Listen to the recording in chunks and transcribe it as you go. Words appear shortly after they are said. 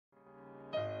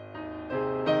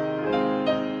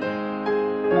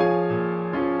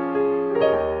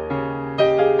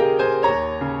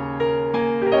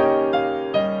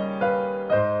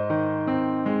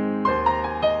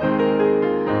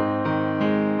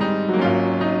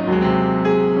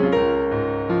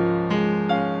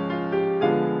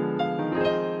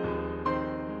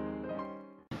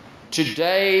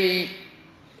Today,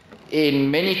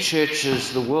 in many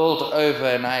churches the world over,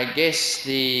 and I guess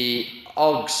the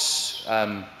OGS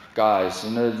guys,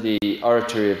 the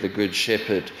Oratory of the Good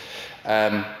Shepherd,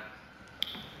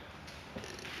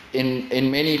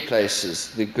 in many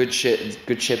places the Good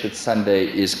Shepherd Sunday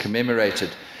is commemorated,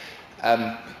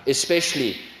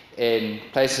 especially in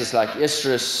places like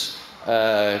Istris,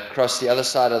 across the other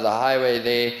side of the highway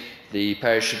there, the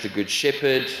parish of the Good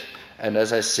Shepherd, and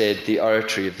as I said, the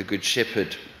Oratory of the Good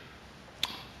Shepherd.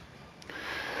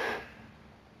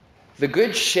 The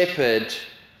Good Shepherd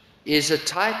is a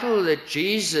title that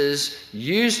Jesus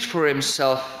used for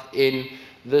himself in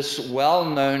this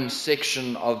well-known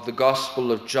section of the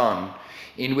Gospel of John,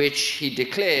 in which he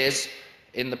declares,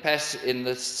 in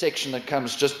the section that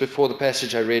comes just before the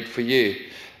passage I read for you,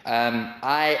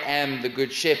 I am the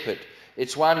Good Shepherd.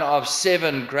 It's one of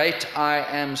 7 great I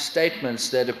am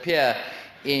statements that appear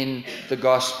in the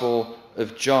Gospel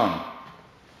of John.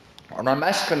 And I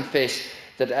must confess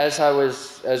that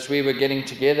as we were getting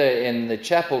together in the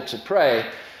chapel to pray,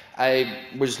 I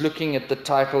was looking at the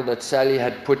title that Sally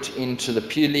had put into the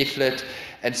pew leaflet,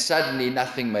 and suddenly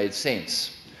nothing made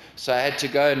sense. So I had to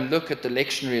go and look at the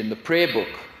lectionary in the prayer book.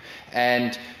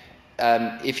 And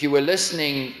if you were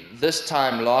listening this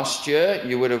time last year,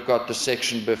 you would have got the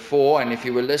section before, and if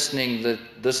you were listening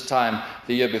this time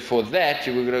the year before that,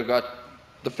 you would have got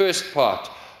the first part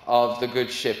of the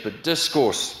Good Shepherd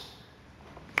discourse.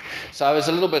 So I was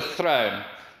a little bit thrown,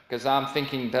 because I'm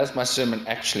thinking, does my sermon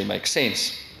actually make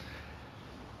sense?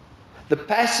 The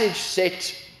passage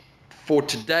set for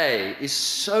today is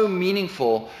so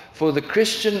meaningful for the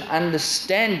Christian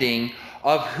understanding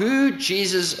of who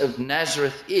Jesus of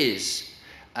Nazareth is,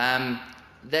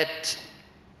 that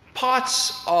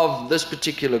parts of this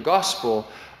particular gospel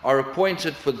are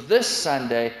appointed for this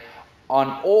Sunday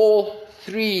on all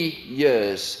 3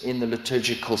 years in the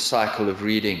liturgical cycle of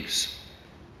readings.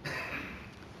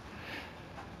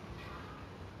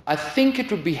 I think it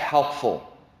would be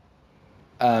helpful.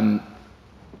 There's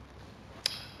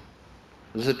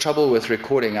a trouble with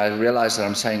recording. I realize that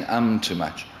I'm saying too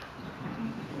much.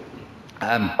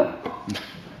 I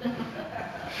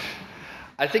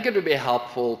think it would be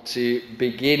helpful to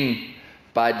begin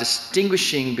by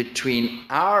distinguishing between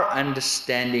our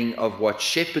understanding of what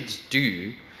shepherds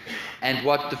do and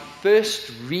what the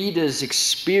first reader's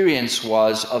experience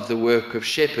was of the work of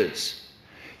shepherds.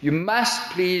 You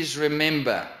must please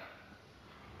remember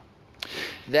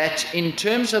that in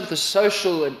terms of the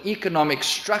social and economic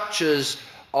structures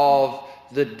of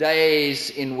the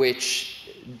days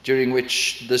during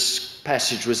which this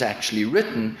passage was actually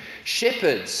written,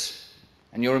 shepherds,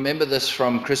 and you'll remember this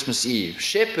from Christmas Eve,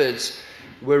 shepherds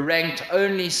were ranked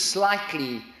only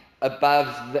slightly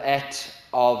above that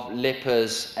of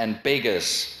lepers and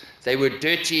beggars. They were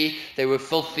dirty, they were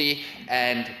filthy,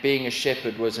 and being a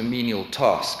shepherd was a menial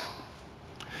task.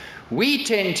 We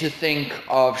tend to think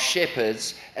of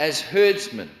shepherds as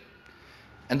herdsmen.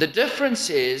 And the difference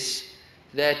is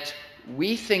that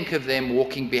we think of them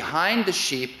walking behind the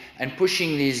sheep and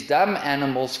pushing these dumb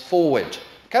animals forward.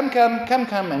 Come, come, come,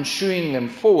 come, and shooing them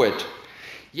forward.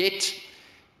 Yet,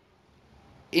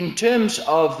 in terms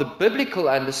of the biblical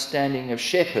understanding of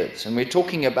shepherds, and we're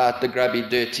talking about the grubby,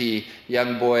 dirty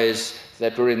young boys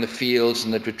that were in the fields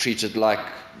and that were treated like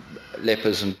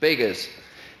lepers and beggars,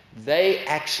 they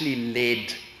actually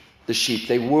led the sheep.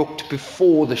 They walked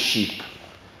before the sheep,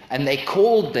 and they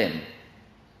called them,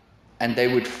 and they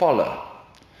would follow.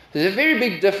 There's a very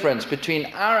big difference between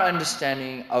our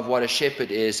understanding of what a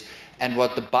shepherd is and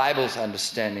what the Bible's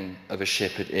understanding of a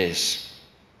shepherd is.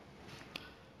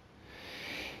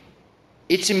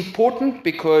 It's important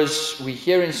because we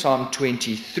hear in Psalm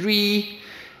 23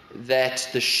 that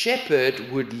the shepherd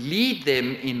would lead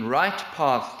them in right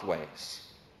pathways.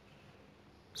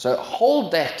 So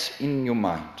hold that in your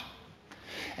mind.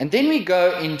 And then we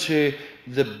go into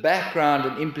the background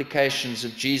and implications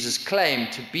of Jesus' claim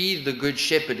to be the Good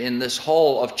Shepherd in this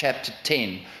whole of chapter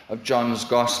 10 of John's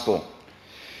Gospel.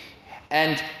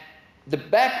 And the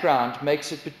background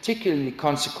makes it particularly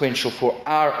consequential for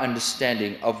our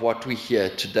understanding of what we hear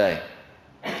today.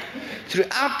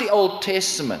 Throughout the Old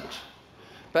Testament,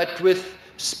 but with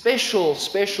special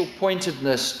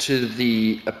pointedness to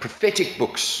the prophetic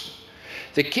books,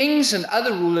 the kings and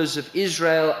other rulers of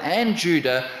Israel and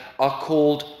Judah are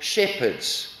called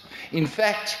shepherds. In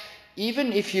fact,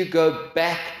 even if you go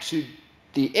back to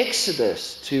the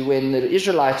Exodus, to when the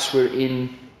Israelites were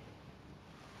in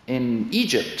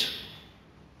Egypt,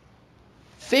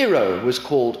 Pharaoh was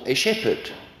called a shepherd.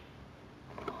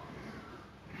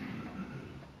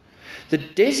 The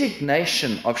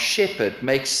designation of shepherd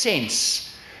makes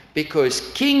sense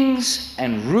because kings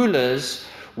and rulers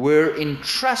were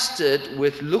entrusted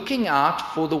with looking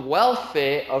out for the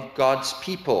welfare of God's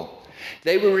people.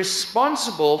 They were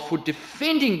responsible for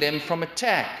defending them from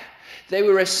attack. They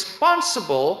were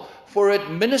responsible for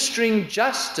administering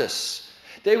justice.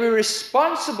 They were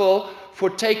responsible for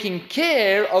taking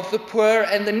care of the poor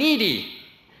and the needy.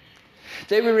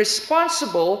 They were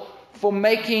responsible for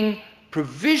making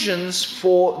provisions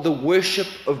for the worship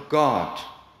of God.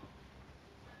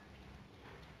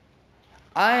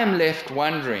 I am left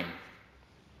wondering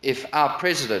if our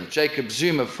president, Jacob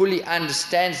Zuma, fully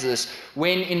understands this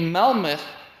when in Melmoth,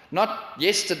 not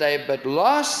yesterday but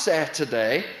last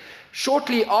Saturday,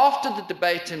 shortly after the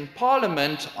debate in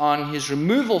Parliament on his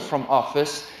removal from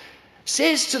office,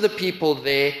 says to the people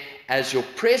there, "As your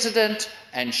president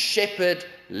and shepherd,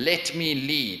 let me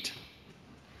lead."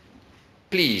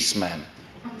 Please, man.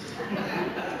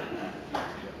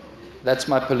 That's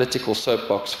my political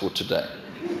soapbox for today.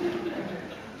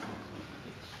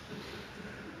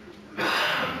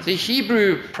 The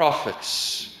Hebrew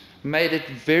prophets made it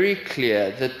very clear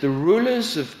that the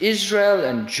rulers of Israel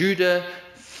and Judah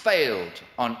failed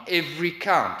on every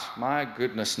count. My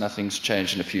goodness, nothing's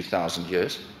changed in a few thousand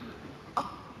years.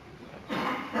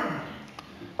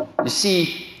 You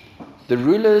see, the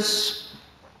rulers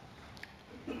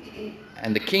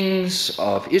and the kings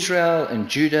of Israel and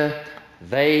Judah,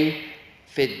 they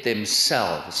fed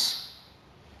themselves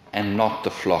and not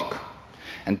the flock.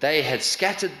 And they had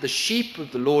scattered the sheep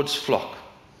of the Lord's flock.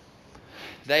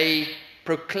 They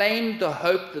proclaimed the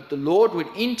hope that the Lord would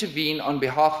intervene on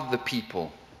behalf of the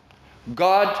people.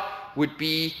 God would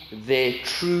be their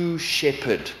true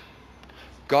shepherd.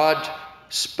 God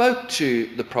spoke to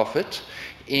the prophet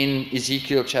in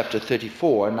Ezekiel chapter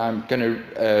 34, and I'm going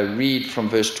to read from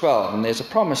verse 12, and there's a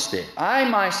promise there. "I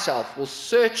myself will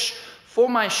search for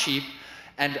my sheep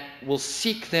and will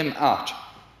seek them out.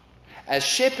 As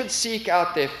shepherds seek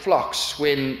out their flocks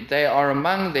when they are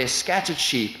among their scattered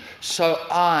sheep, so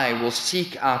I will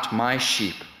seek out my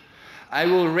sheep. I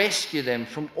will rescue them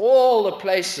from all the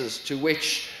places to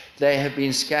which they have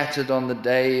been scattered on the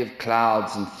day of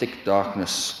clouds and thick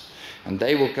darkness. And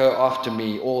they will go after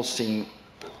me, all singing,"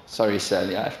 sorry,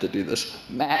 Sally, I have to do this,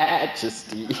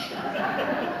 "Majesty."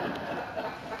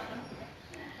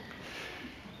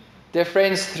 Dear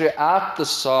friends, throughout the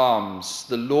Psalms,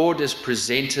 the Lord is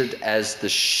presented as the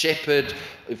shepherd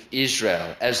of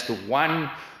Israel, as the one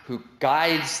who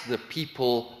guides the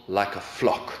people like a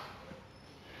flock.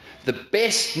 The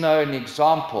best known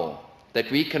example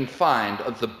that we can find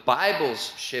of the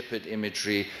Bible's shepherd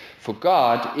imagery for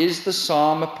God is the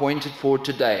psalm appointed for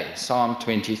today, Psalm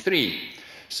 23.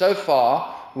 So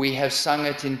far, we have sung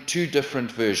it in two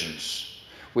different versions.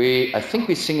 I think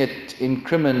we sing it in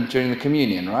Canon during the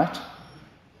communion, right?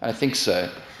 I think so.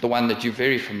 The one that you're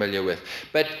very familiar with.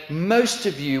 But most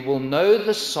of you will know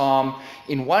the psalm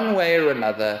in one way or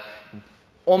another,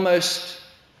 almost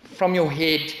from your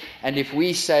head. And if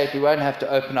we say it, we won't have to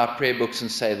open our prayer books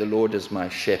and say, "The Lord is my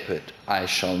shepherd, I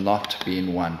shall not be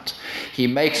in want. He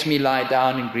makes me lie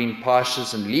down in green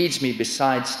pastures and leads me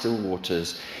beside still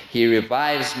waters. He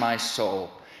revives my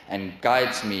soul and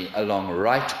guides me along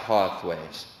right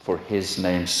pathways for his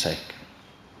name's sake."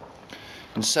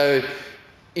 And so,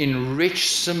 in rich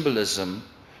symbolism,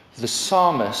 the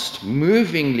psalmist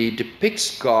movingly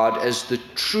depicts God as the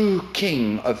true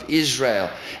king of Israel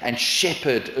and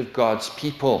shepherd of God's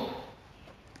people.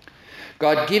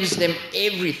 God gives them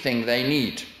everything they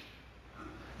need.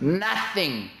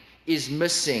 Nothing is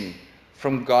missing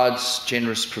from God's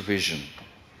generous provision.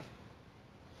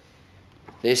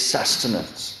 There's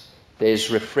sustenance,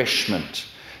 there's refreshment,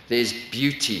 there's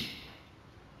beauty,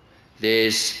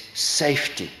 there's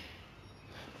safety.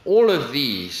 All of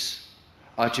these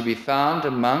are to be found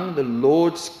among the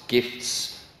Lord's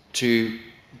gifts to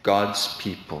God's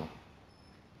people.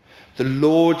 The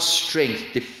Lord's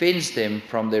strength defends them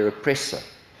from their oppressor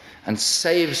and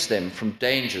saves them from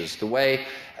dangers, the way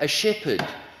a shepherd,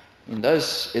 in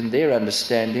their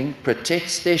understanding,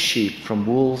 protects their sheep from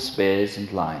wolves, bears,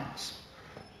 and lions.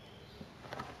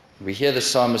 We hear the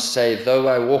psalmist say, "Though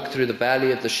I walk through the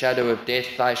valley of the shadow of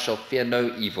death, I shall fear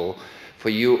no evil, for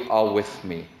you are with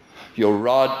me. Your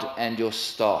rod and your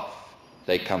staff,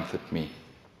 they comfort me."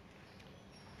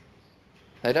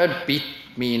 They don't beat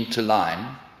me into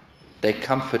line, they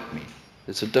comfort me.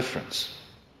 There's a difference.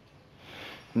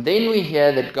 And then we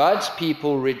hear that God's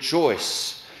people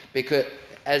rejoice because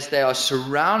as they are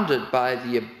surrounded by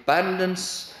the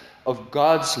abundance of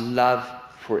God's love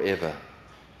forever.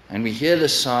 And we hear the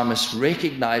psalmist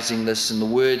recognizing this in the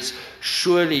words,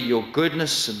 "Surely your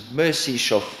goodness and mercy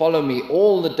shall follow me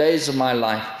all the days of my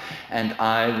life, and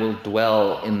I will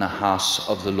dwell in the house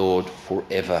of the Lord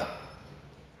forever."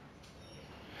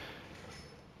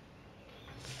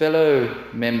 Fellow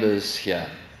members here,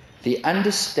 the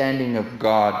understanding of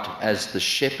God as the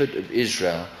shepherd of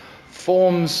Israel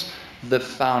forms the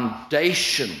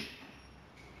foundation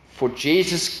for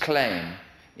Jesus' claim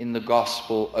in the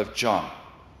Gospel of John.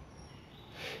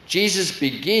 Jesus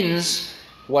begins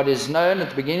what is known at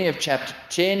the beginning of chapter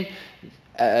 10,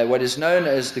 what is known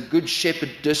as the Good Shepherd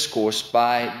Discourse,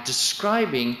 by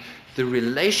describing the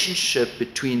relationship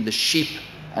between the sheep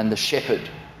and the shepherd.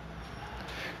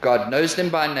 God knows them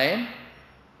by name,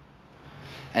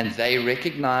 and they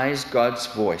recognize God's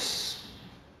voice.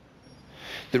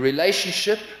 The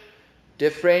relationship,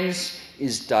 dear friends,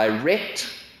 is direct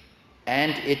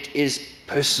and it is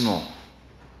personal.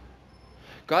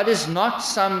 God is not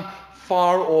some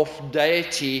far-off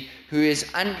deity who is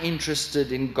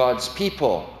uninterested in God's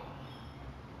people.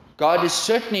 God is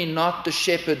certainly not the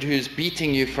shepherd who's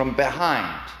beating you from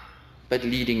behind, but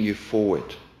leading you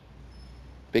forward.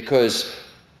 Because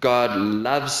God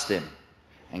loves them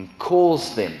and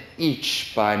calls them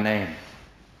each by name.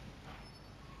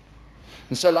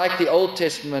 And so, like the Old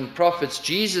Testament prophets,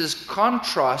 Jesus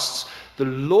contrasts the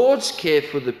Lord's care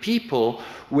for the people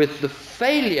with the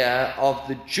failure of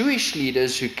the Jewish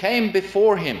leaders who came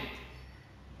before him.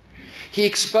 He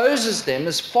exposes them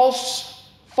as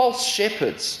false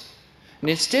shepherds. And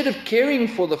instead of caring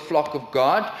for the flock of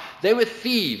God, they were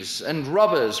thieves and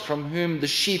robbers from whom the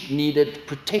sheep needed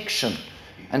protection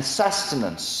and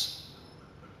sustenance.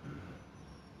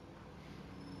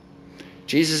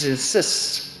 Jesus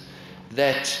insists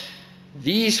that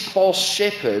these false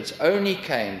shepherds only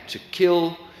came to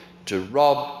kill, to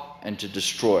rob, and to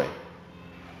destroy.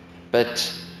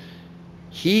 But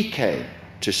he came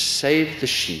to save the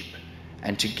sheep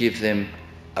and to give them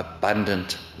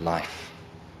abundant life.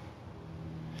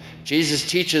 Jesus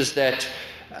teaches that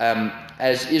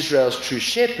as Israel's true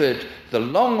shepherd, the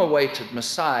long-awaited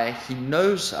Messiah, he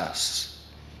knows us,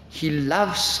 he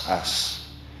loves us,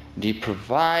 and he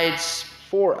provides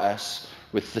for us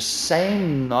with the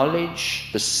same knowledge,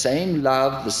 the same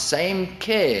love, the same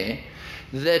care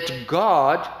that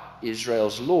God,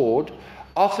 Israel's Lord,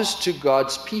 offers to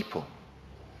God's people.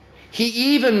 He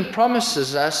even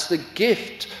promises us the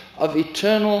gift of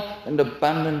eternal and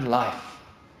abundant life.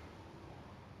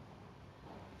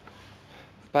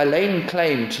 By laying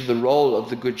claim to the role of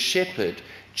the Good Shepherd,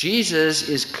 Jesus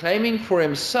is claiming for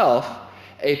himself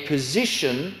a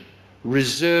position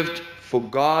reserved for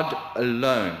God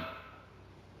alone.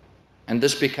 And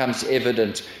this becomes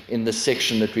evident in the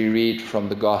section that we read from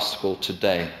the Gospel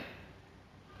today.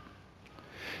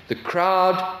 The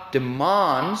crowd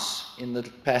demands, in the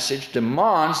passage,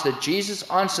 demands that Jesus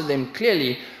answer them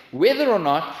clearly whether or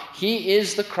not he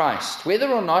is the Christ, whether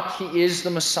or not he is the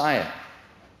Messiah.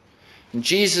 And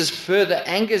Jesus further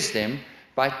angers them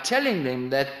by telling them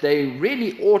that they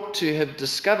really ought to have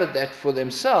discovered that for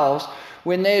themselves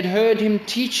when they had heard him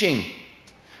teaching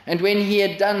and when he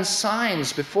had done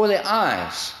signs before their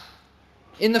eyes.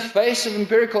 In the face of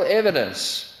empirical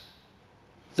evidence,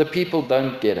 the people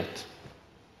don't get it.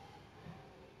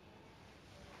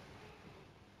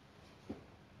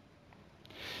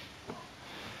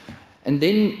 And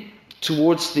then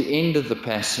towards the end of the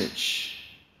passage,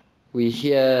 we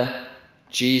hear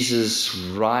Jesus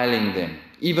riling them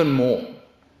even more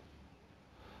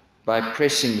by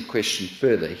pressing the question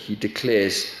further. He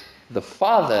declares, "The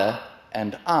Father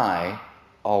and I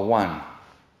are one."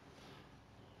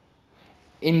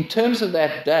 In terms of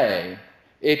that day,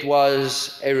 it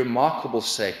was a remarkable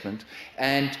statement,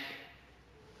 and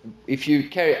if you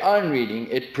carry on reading,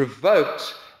 it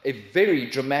provoked a very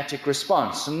dramatic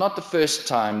response, and not the first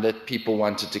time that people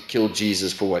wanted to kill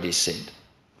Jesus for what he said.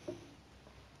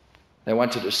 They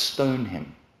wanted to stone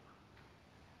him.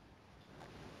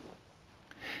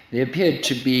 There appeared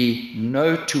to be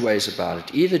no two ways about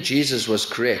it. Either Jesus was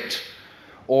correct,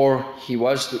 or he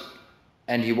was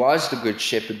the good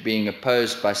shepherd being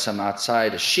opposed by some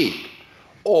outsider sheep,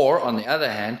 or, on the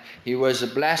other hand, he was a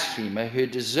blasphemer who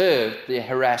deserved the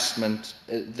harassment,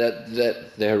 the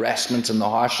harassment and the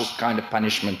harshest kind of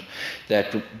punishment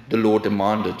that the law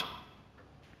demanded.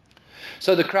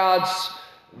 So the crowd's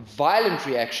violent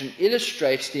reaction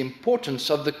illustrates the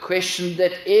importance of the question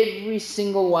that every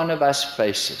single one of us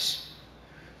faces.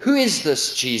 Who is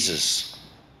this Jesus?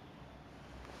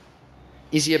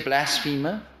 Is he a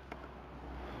blasphemer?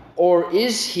 Or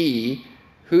is he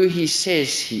who he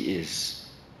says he is?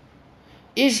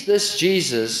 Is this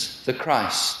Jesus the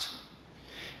Christ?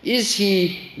 Is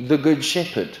he the Good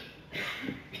Shepherd?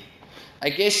 I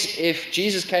guess if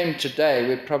Jesus came today,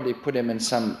 we'd probably put him in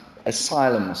some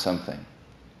asylum or something.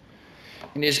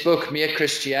 In his book, Mere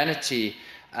Christianity,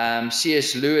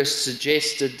 C.S. Lewis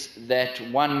suggested that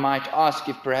one might ask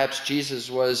if perhaps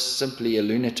Jesus was simply a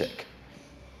lunatic.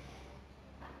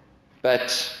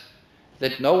 But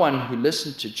that no one who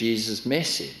listened to Jesus'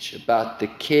 message about the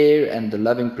care and the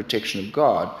loving protection of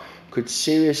God could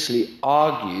seriously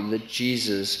argue that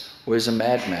Jesus was a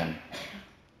madman.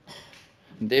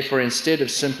 And therefore, instead of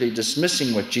simply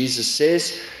dismissing what Jesus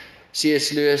says,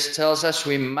 C.S. Lewis tells us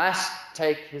we must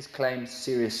take his claims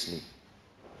seriously.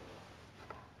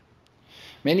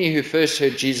 Many who first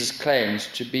heard Jesus' claims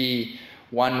to be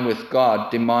one with God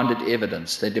demanded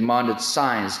evidence. They demanded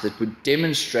signs that would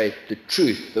demonstrate the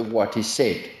truth of what he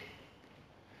said.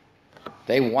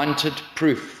 They wanted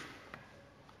proof.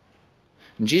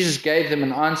 And Jesus gave them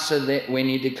an answer that when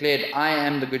he declared, I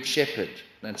am the good shepherd.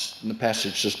 That's in the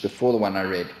passage just before the one I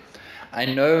read. I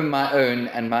know my own,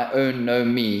 and my own know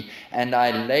me, and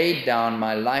I lay down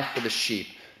my life for the sheep.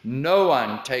 No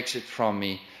one takes it from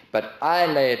me, but I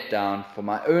lay it down for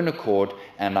my own accord,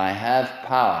 and I have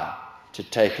power to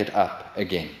take it up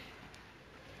again.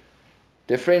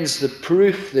 Dear friends, the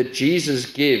proof that Jesus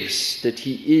gives that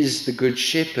he is the Good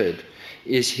Shepherd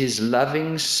is his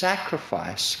loving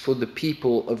sacrifice for the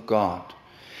people of God,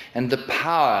 and the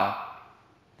power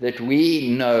that we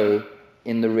know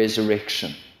in the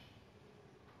resurrection.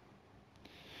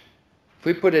 If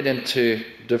we put it into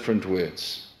different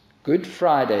words, Good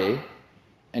Friday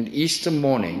and Easter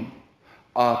morning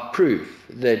are proof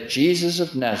that Jesus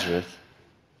of Nazareth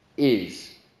is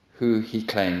who he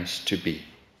claims to be.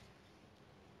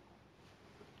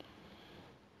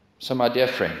 So, my dear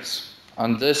friends,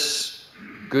 on this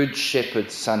Good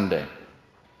Shepherd Sunday,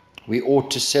 we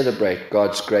ought to celebrate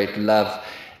God's great love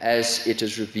as it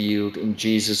is revealed in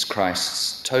Jesus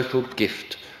Christ's total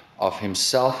gift of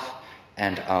himself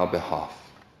and our behalf.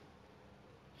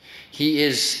 He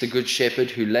is the Good Shepherd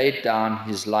who laid down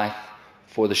his life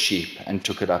for the sheep and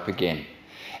took it up again.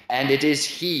 And it is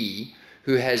he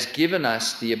who has given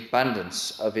us the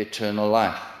abundance of eternal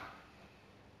life.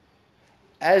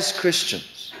 As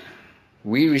Christians,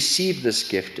 we receive this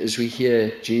gift as we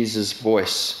hear Jesus'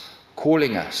 voice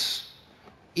calling us,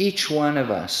 each one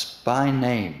of us by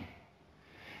name.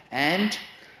 And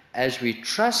as we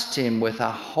trust him with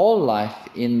our whole life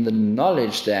in the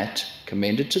knowledge that,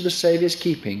 commended to the Saviour's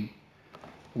keeping,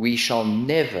 we shall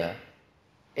never,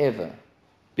 ever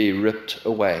be ripped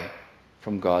away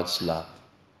from God's love.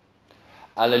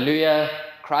 Alleluia,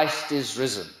 Christ is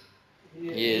risen.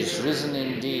 He is risen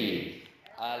indeed.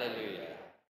 Alleluia.